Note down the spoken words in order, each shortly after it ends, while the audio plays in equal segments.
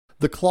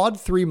The Claude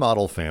 3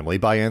 model family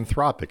by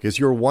Anthropic is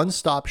your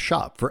one-stop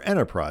shop for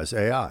enterprise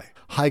AI.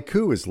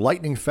 Haiku is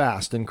lightning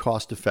fast and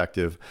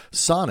cost-effective,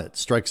 Sonnet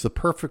strikes the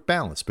perfect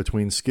balance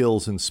between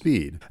skills and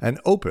speed,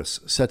 and Opus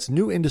sets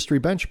new industry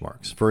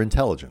benchmarks for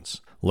intelligence.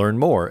 Learn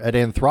more at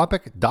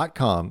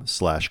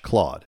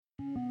anthropic.com/Claude.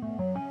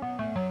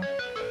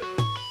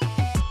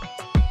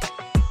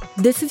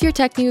 This is your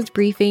tech news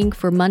briefing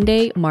for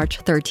Monday, March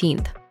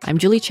 13th. I'm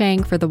Julie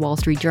Chang for The Wall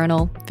Street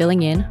Journal,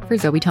 filling in for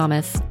Zoe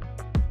Thomas.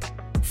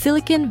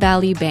 Silicon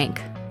Valley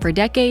Bank. For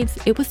decades,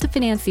 it was the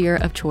financier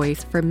of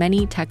choice for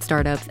many tech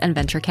startups and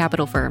venture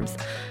capital firms.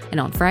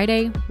 And on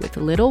Friday, with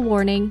little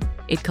warning,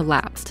 it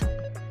collapsed.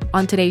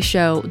 On today's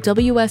show,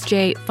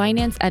 WSJ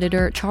finance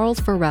editor Charles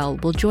Farrell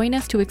will join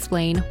us to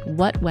explain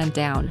what went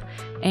down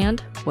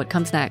and what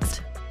comes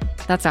next.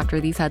 That's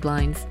after these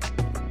headlines.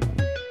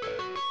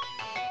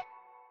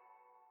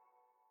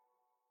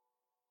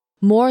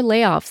 More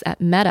layoffs at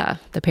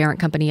Meta, the parent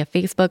company of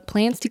Facebook,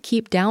 plans to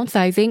keep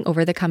downsizing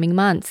over the coming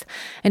months.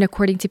 And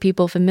according to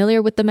people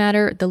familiar with the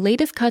matter, the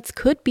latest cuts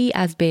could be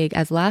as big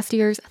as last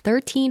year's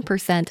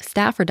 13%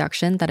 staff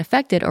reduction that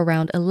affected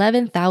around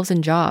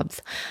 11,000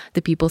 jobs.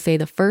 The people say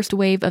the first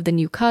wave of the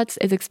new cuts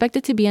is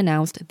expected to be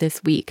announced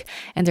this week,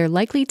 and they're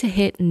likely to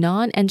hit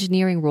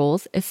non-engineering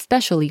roles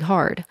especially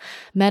hard.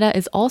 Meta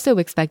is also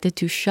expected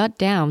to shut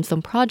down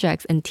some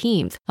projects and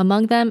teams,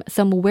 among them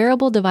some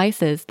wearable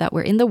devices that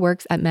were in the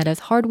works at Meta's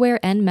hardware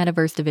and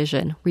metaverse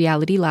division,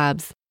 Reality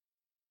Labs.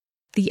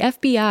 The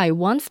FBI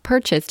once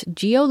purchased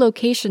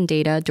geolocation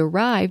data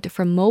derived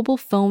from mobile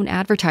phone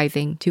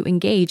advertising to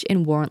engage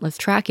in warrantless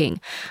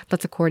tracking.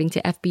 That's according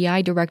to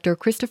FBI Director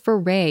Christopher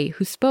Wray,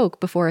 who spoke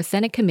before a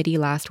Senate committee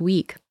last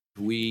week.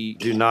 We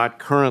do not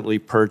currently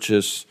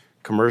purchase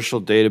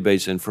commercial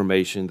database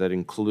information that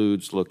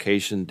includes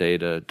location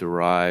data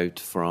derived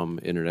from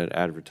internet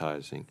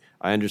advertising.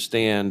 I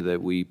understand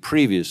that we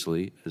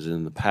previously, as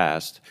in the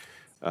past,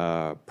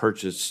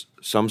 purchase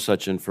some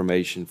such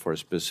information for a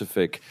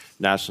specific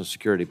national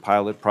security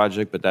pilot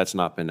project, but that's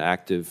not been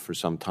active for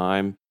some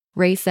time.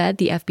 Wray said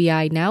the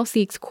FBI now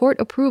seeks court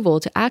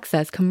approval to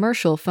access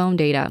commercial phone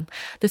data.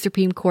 The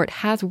Supreme Court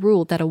has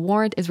ruled that a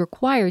warrant is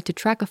required to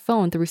track a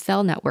phone through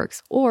cell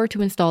networks or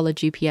to install a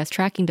GPS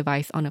tracking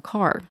device on a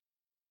car.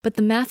 But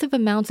the massive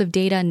amounts of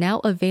data now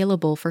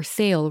available for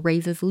sale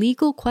raises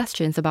legal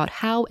questions about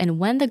how and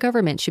when the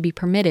government should be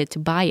permitted to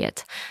buy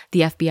it.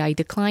 The FBI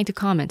declined to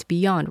comment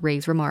beyond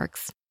Wray's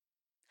remarks.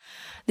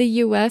 The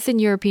U.S. and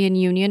European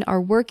Union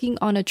are working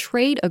on a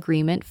trade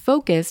agreement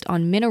focused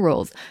on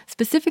minerals,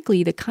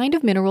 specifically the kind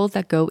of minerals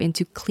that go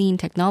into clean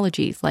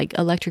technologies like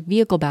electric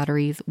vehicle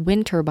batteries,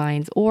 wind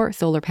turbines, or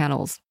solar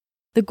panels.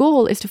 The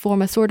goal is to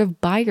form a sort of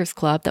buyers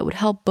club that would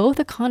help both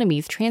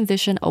economies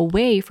transition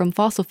away from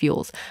fossil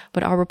fuels.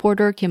 But our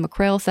reporter Kim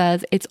McCrail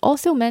says it's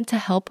also meant to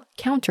help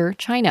counter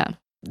China.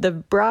 The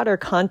broader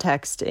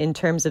context in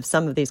terms of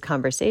some of these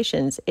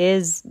conversations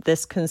is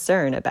this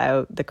concern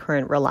about the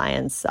current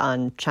reliance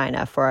on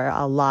China for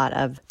a lot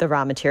of the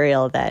raw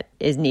material that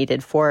is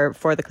needed for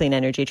the clean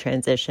energy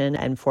transition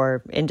and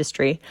for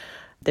industry.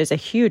 There's a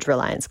huge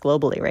reliance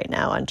globally right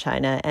now on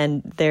China,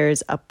 and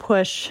there's a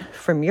push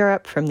from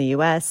Europe, from the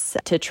US,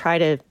 to try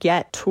to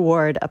get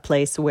toward a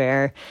place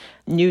where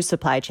new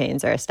supply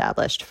chains are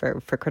established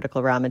for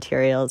critical raw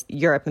materials.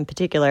 Europe in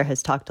particular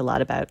has talked a lot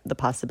about the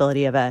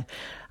possibility of a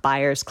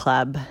buyers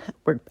club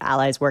where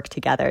allies work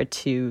together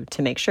to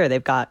make sure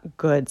they've got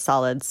good,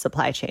 solid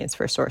supply chains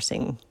for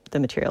sourcing the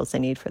materials they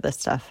need for this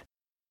stuff.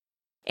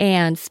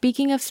 And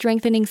speaking of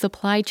strengthening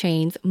supply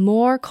chains,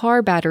 more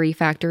car battery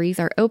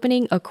factories are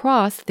opening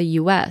across the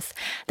U.S.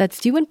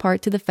 That's due in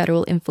part to the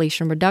Federal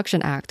Inflation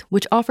Reduction Act,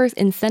 which offers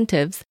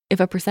incentives if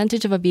a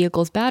percentage of a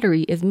vehicle's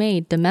battery is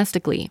made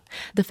domestically.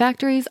 The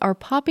factories are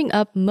popping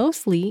up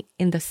mostly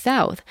in the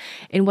South,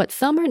 in what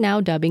some are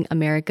now dubbing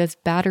America's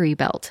battery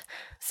belt.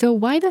 So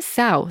why the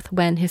South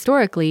when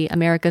historically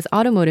America's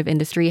automotive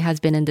industry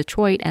has been in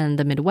Detroit and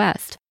the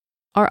Midwest?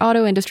 Our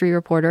auto industry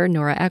reporter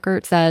Nora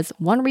Eckert says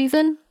one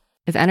reason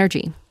is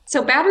energy.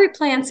 So battery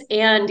plants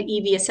and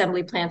EV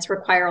assembly plants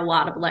require a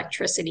lot of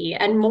electricity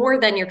and more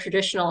than your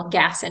traditional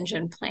gas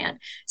engine plant.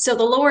 So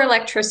the lower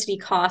electricity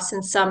costs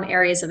in some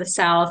areas of the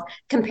South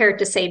compared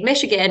to, say,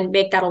 Michigan,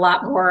 make that a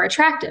lot more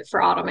attractive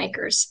for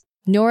automakers.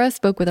 Nora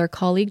spoke with our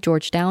colleague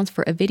George Downs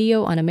for a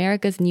video on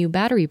America's new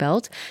battery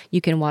belt.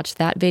 You can watch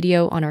that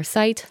video on our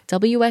site,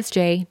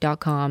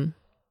 WSJ.com.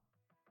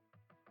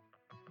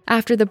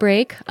 After the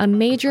break, a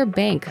major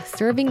bank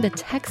serving the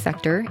tech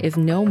sector is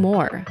no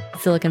more.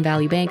 Silicon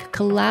Valley Bank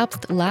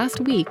collapsed last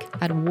week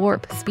at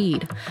warp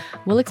speed.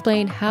 We'll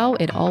explain how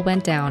it all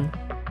went down.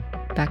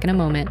 Back in a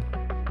moment.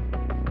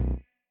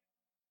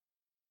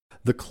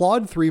 The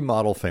Claude 3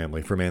 model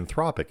family from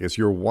Anthropic is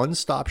your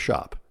one-stop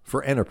shop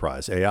for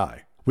enterprise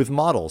AI. With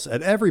models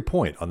at every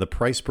point on the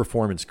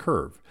price-performance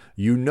curve,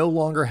 you no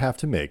longer have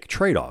to make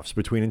trade-offs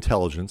between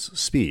intelligence,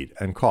 speed,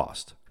 and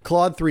cost.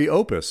 Claude 3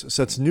 Opus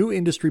sets new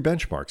industry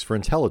benchmarks for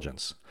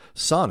intelligence.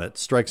 Sonnet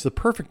strikes the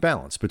perfect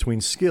balance between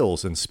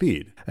skills and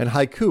speed, and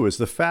Haiku is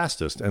the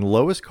fastest and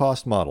lowest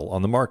cost model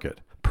on the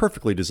market.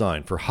 perfectly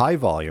designed for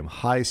high-volume,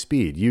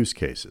 high-speed use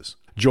cases.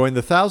 Join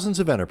the thousands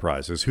of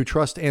enterprises who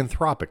trust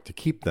Anthropic to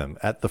keep them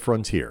at the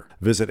frontier.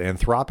 Visit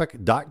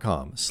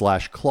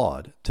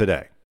anthropic.com/Claude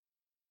today.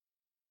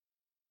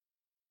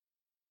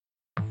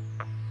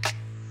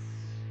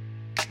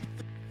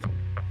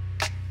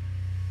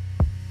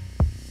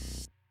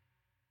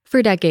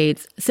 For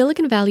decades,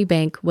 Silicon Valley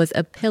Bank was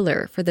a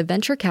pillar for the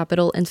venture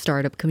capital and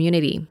startup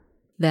community.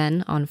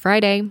 Then, on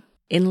Friday,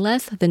 in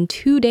less than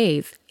 2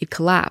 days, it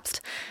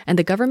collapsed, and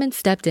the government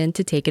stepped in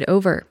to take it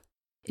over.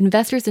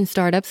 Investors and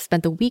startups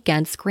spent the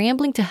weekend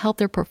scrambling to help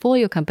their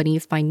portfolio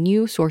companies find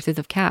new sources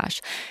of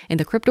cash. In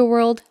the crypto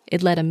world,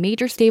 it led a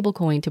major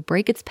stablecoin to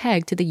break its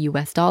peg to the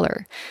US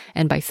dollar.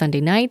 And by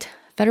Sunday night,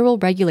 federal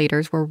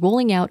regulators were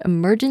rolling out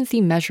emergency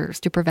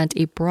measures to prevent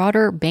a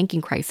broader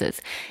banking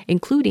crisis,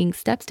 including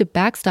steps to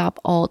backstop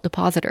all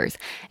depositors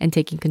and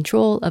taking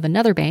control of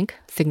another bank,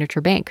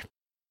 Signature Bank.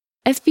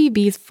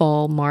 SVB's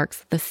fall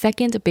marks the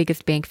second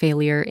biggest bank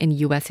failure in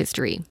U.S.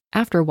 history,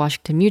 after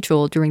Washington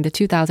Mutual during the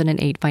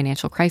 2008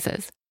 financial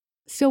crisis.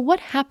 So what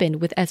happened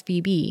with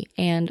SVB,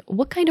 and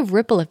what kind of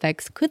ripple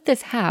effects could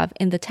this have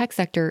in the tech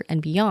sector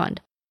and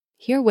beyond?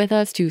 Here with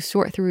us to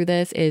sort through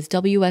this is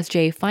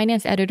WSJ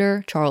finance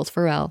editor Charles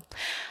Farrell.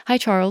 Hi,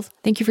 Charles.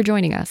 Thank you for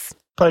joining us.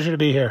 Pleasure to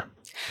be here.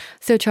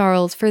 So,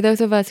 Charles, for those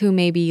of us who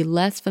may be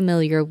less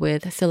familiar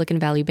with Silicon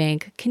Valley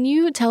Bank, can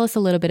you tell us a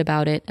little bit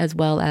about it, as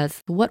well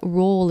as what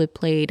role it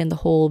played in the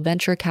whole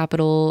venture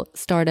capital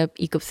startup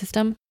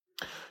ecosystem?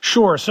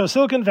 Sure. So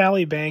Silicon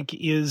Valley Bank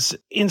is,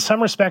 in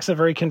some respects, a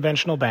very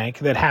conventional bank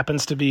that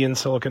happens to be in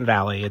Silicon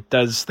Valley. It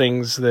does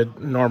things that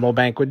a normal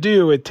bank would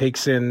do. It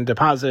takes in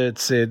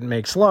deposits, it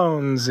makes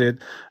loans, it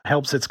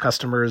helps its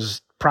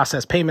customers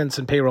process payments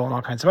and payroll and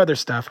all kinds of other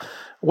stuff.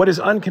 What is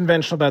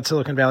unconventional about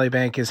Silicon Valley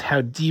Bank is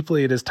how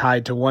deeply it is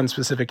tied to one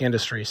specific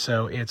industry.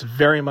 So it's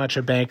very much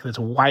a bank that's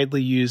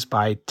widely used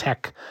by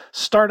tech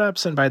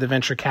startups and by the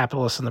venture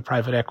capitalists and the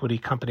private equity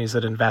companies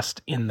that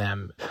invest in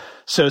them.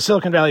 So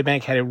Silicon Valley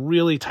Bank had a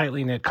really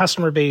tightly knit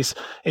customer base.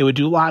 It would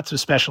do lots of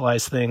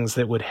specialized things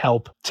that would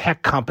help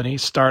tech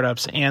companies,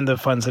 startups, and the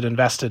funds that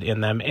invested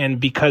in them.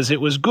 And because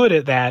it was good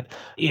at that,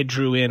 it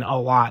drew in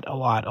a lot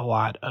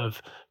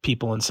of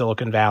people in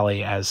Silicon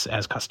Valley as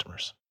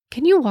customers.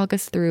 Can you walk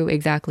us through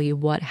exactly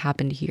what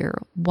happened here?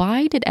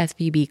 Why did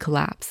SVB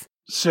collapse?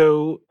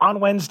 So on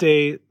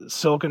Wednesday,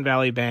 Silicon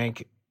Valley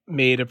Bank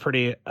made a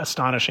pretty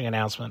astonishing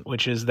announcement,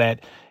 which is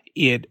that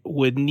it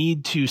would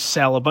need to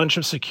sell a bunch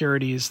of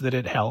securities that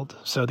it held.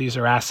 So these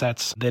are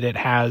assets that it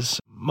has,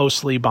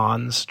 mostly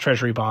bonds,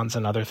 treasury bonds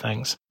and other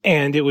things.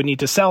 And it would need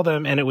to sell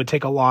them, and it would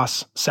take a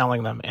loss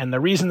selling them. And the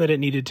reason that it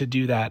needed to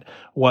do that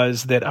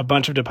was that a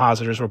bunch of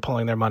depositors were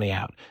pulling their money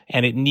out,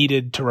 and it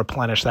needed to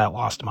replenish that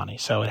lost money.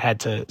 So it had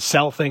to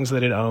sell things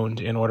that it owned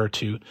in order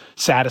to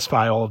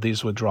satisfy all of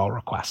these withdrawal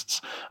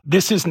requests.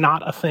 This is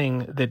not a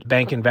thing that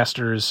bank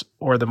investors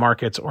or the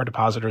markets or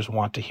depositors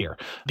want to hear,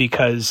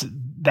 because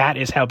that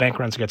is how bank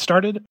runs get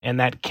started,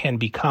 and that can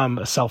become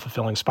a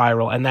self-fulfilling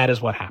spiral, and that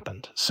is what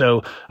happened.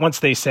 So once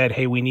they said,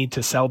 hey, we need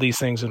to sell these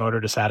things in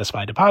order to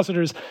satisfy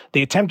depositors,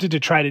 they attempted to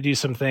try to do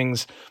some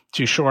things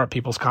to shore up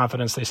people's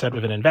confidence. They said, we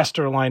have an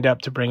investor lined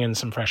up to bring in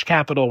some fresh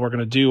capital. We're going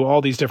to do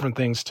all these different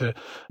things to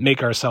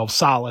make ourselves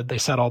solid. They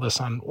said all this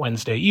on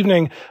Wednesday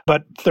evening,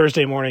 but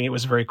Thursday morning, it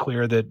was very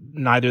clear that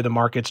neither the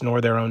markets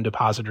nor their own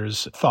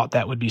depositors thought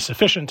that would be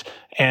sufficient.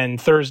 And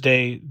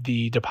Thursday,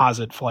 the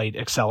deposit flight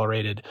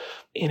accelerated.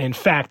 And in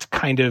fact,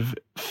 kind of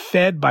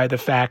fed by the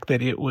fact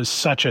that it was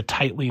such a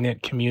tightly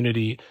knit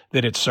community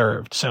that it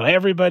served. So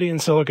everybody in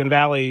Silicon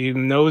Valley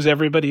knows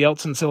everybody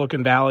else in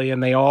Silicon Valley,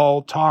 and they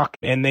all talk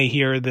and they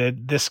hear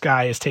that this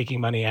guy is taking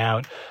money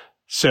out.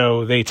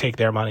 So they take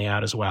their money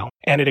out as well.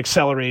 And it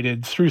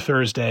accelerated through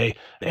Thursday,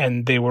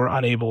 and they were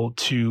unable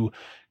to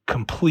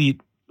complete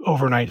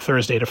overnight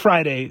Thursday to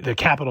Friday, the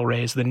capital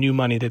raise, the new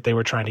money that they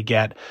were trying to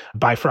get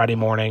by Friday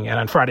morning. And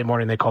on Friday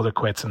morning, they called it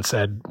quits and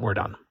said, we're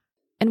done.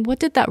 And what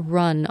did that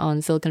run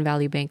on Silicon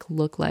Valley Bank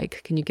look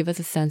like? Can you give us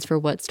a sense for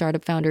what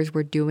startup founders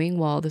were doing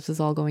while this was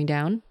all going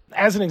down?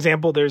 As an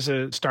example, there's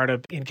a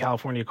startup in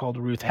California called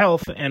Ruth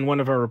Health, and one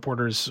of our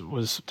reporters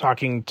was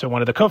talking to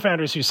one of the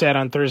co-founders who said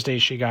on Thursday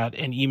she got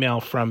an email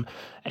from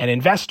an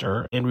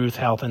investor in Ruth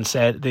Health and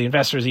said, the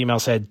investor's email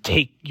said,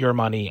 take your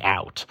money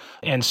out.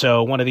 And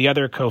so one of the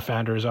other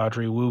co-founders,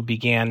 Audrey Wu,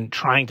 began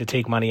trying to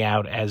take money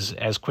out as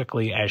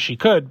quickly as she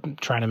could,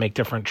 trying to make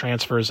different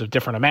transfers of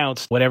different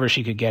amounts, whatever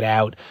she could get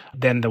out.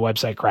 Then the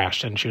website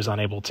crashed and she was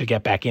unable to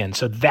get back in.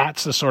 So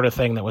that's the sort of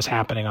thing that was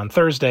happening on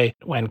Thursday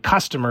when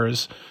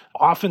customers,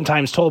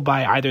 oftentimes told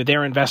by either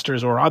their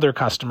investors or other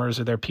customers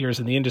or their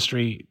peers in the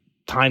industry,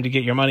 time to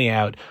get your money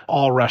out,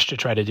 all rushed to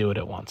try to do it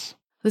at once.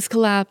 This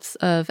collapse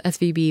of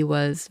SVB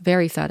was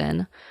very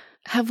sudden.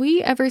 Have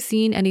we ever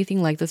seen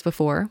anything like this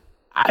before?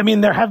 I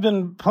mean, there have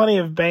been plenty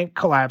of bank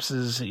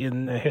collapses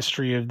in the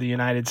history of the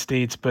United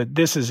States, but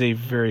this is a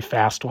very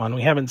fast one.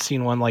 We haven't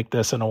seen one like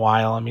this in a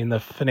while. I mean,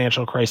 the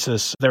financial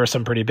crisis, there were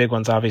some pretty big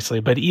ones, obviously,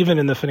 but even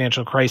in the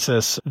financial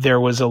crisis, there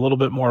was a little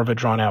bit more of a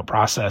drawn-out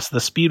process. The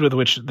speed with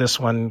which this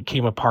one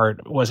came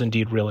apart was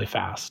indeed really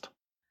fast.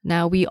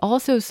 Now, we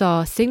also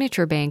saw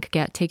Signature Bank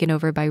get taken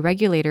over by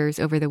regulators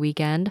over the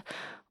weekend.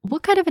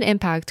 What kind of an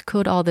impact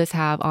could all this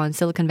have on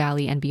Silicon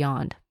Valley and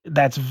beyond?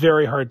 That's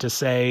very hard to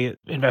say.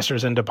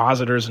 Investors and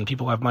depositors and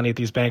people who have money at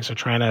these banks are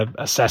trying to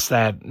assess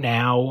that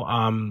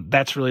now.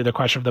 That's really the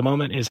question of the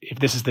moment, is if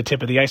this is the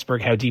tip of the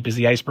iceberg, how deep is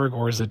the iceberg?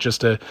 Or is it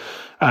just a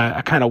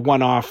kind of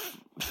one-off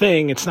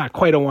thing? It's not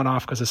quite a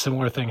one-off because a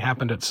similar thing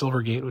happened at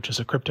Silvergate, which is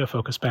a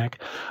crypto-focused bank.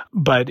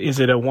 But is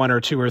it a one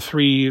or two or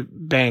three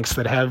banks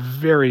that have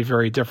very,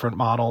 very different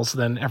models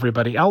than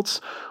everybody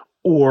else?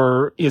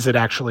 Or is it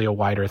actually a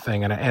wider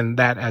thing? And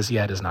that, as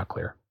yet, is not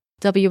clear.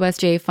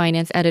 WSJ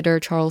Finance Editor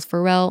Charles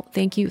Farrell,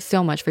 thank you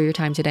so much for your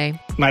time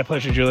today. My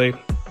pleasure, Julie.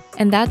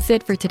 And that's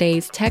it for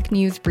today's Tech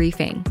News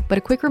Briefing. But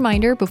a quick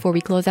reminder before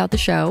we close out the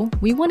show,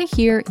 we want to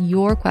hear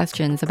your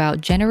questions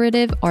about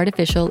generative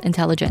artificial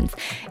intelligence,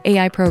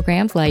 AI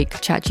programs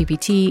like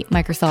ChatGPT,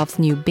 Microsoft's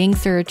new Bing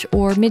search,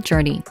 or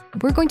Midjourney.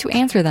 We're going to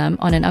answer them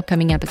on an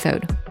upcoming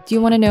episode. Do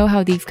you want to know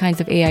how these kinds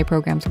of AI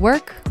programs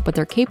work, what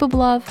they're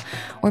capable of,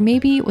 or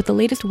maybe what the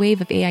latest wave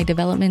of AI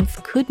developments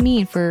could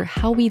mean for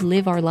how we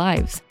live our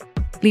lives?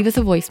 Leave us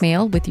a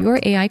voicemail with your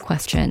AI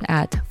question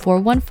at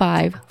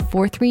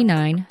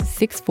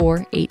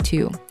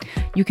 415-439-6482.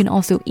 You can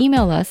also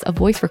email us a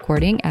voice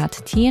recording at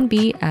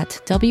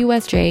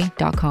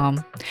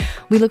tnb@wsj.com.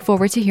 We look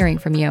forward to hearing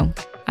from you.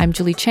 I'm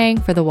Julie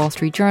Chang for The Wall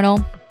Street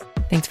Journal.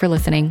 Thanks for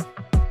listening.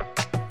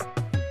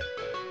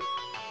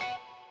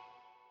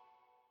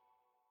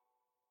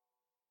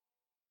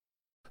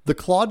 The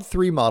Claude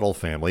 3 model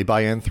family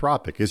by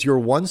Anthropic is your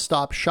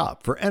one-stop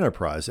shop for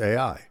enterprise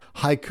AI.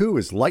 Haiku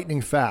is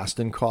lightning fast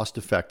and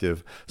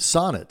cost-effective,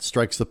 Sonnet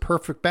strikes the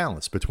perfect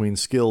balance between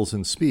skills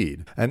and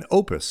speed, and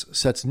Opus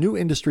sets new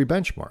industry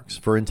benchmarks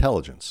for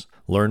intelligence.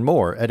 Learn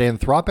more at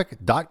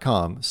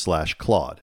anthropic.com/Claude.